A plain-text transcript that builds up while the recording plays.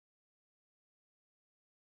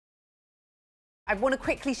I want to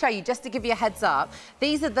quickly show you, just to give you a heads up,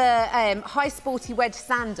 these are the high sporty wedge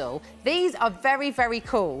sandal. These are very, very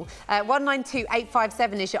cool.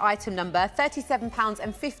 192857 is your item number,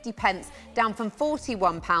 £37.50 down from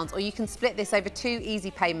 £41, or you can split this over 2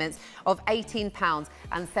 easy payments of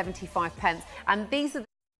 £18.75. And these are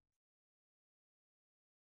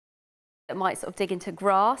that might sort of dig into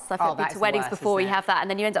grass. I've been to weddings before, you have that, and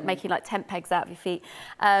then you end up making like tent pegs out of your feet.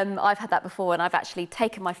 I've had that before, and I've actually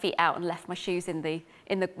taken my feet out and left my shoes in the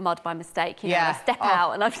mud by mistake. You know, and I step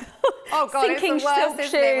out and I'm sinking it's the worst, silk isn't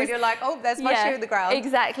shoes. it, when you're like, oh, there's my shoe in the ground.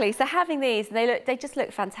 Exactly. So having these, they just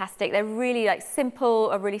look fantastic. They're really like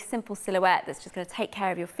a really simple silhouette that's just going to take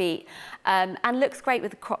care of your feet, and looks great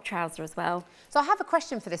with the crop trouser as well. So I have a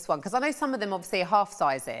question for this one, because I know some of them obviously are half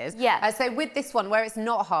sizes. Yeah. So with this one, where it's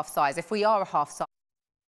not half size, if we are a half size,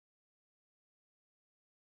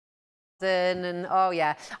 and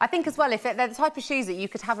I think as well, if they're the type of shoes that you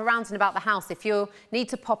could have around and about the house, if you need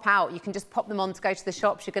to pop out, you can just pop them on to go to the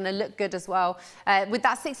shops. You're going to look good as well. With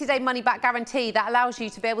that 60-day money-back guarantee, that allows you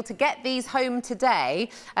to be able to get these home today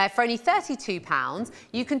for only £32.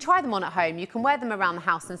 You can try them on at home. You can wear them around the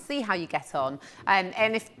house and see how you get on.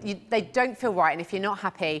 And if they don't feel right, and if you're not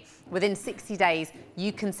happy, within 60 days,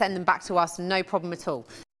 you can send them back to us, no problem at all.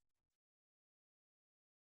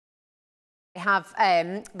 They have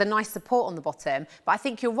the nice support on the bottom, but I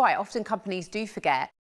think you're right, often companies do forget